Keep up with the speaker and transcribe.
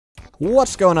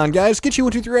What's going on, guys?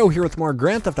 Get123 here with more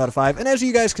Grand Theft Auto 5, and as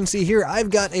you guys can see here,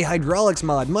 I've got a hydraulics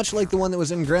mod, much like the one that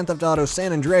was in Grand Theft Auto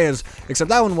San Andreas, except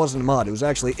that one wasn't a mod. It was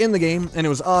actually in the game, and it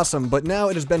was awesome, but now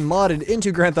it has been modded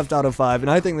into Grand Theft Auto 5, and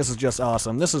I think this is just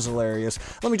awesome. This is hilarious.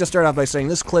 Let me just start off by saying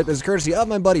this clip is courtesy of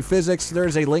my buddy Physics.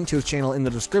 There's a link to his channel in the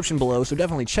description below, so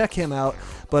definitely check him out.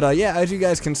 But yeah, as you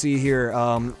guys can see here,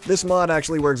 this mod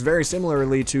actually works very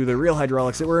similarly to the real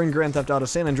hydraulics that were in Grand Theft Auto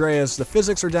San Andreas. The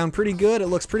physics are down pretty good. It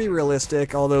looks pretty realistic,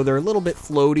 although they're a little bit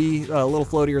floaty, a little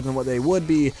floatier than what they would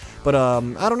be. But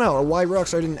I don't know, why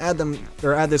Rockstar didn't add them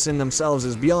or add this in themselves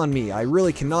is beyond me. I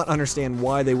really cannot understand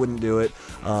why they wouldn't do it.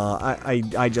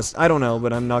 I don't know,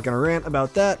 but I'm not gonna rant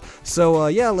about that. So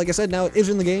yeah, like I said, now it is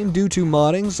in the game due to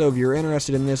modding. So if you're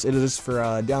interested in this, it is for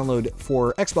download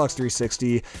for Xbox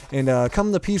 360. And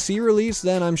come the PC release,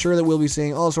 then I'm sure that we'll be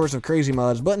seeing all sorts of crazy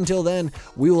mods. But until then,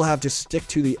 we will have to stick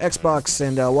to the Xbox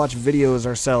and watch videos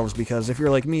ourselves, because if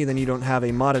you're like me, then you don't have a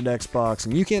modded Xbox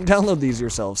and you can't download these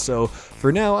yourself. So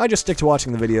for now, I just stick to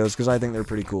watching the videos because I think they're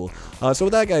pretty cool. So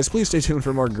with that, guys, please stay tuned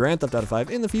for more Grand Theft Auto 5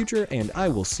 in the future, and I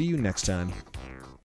will see you next time.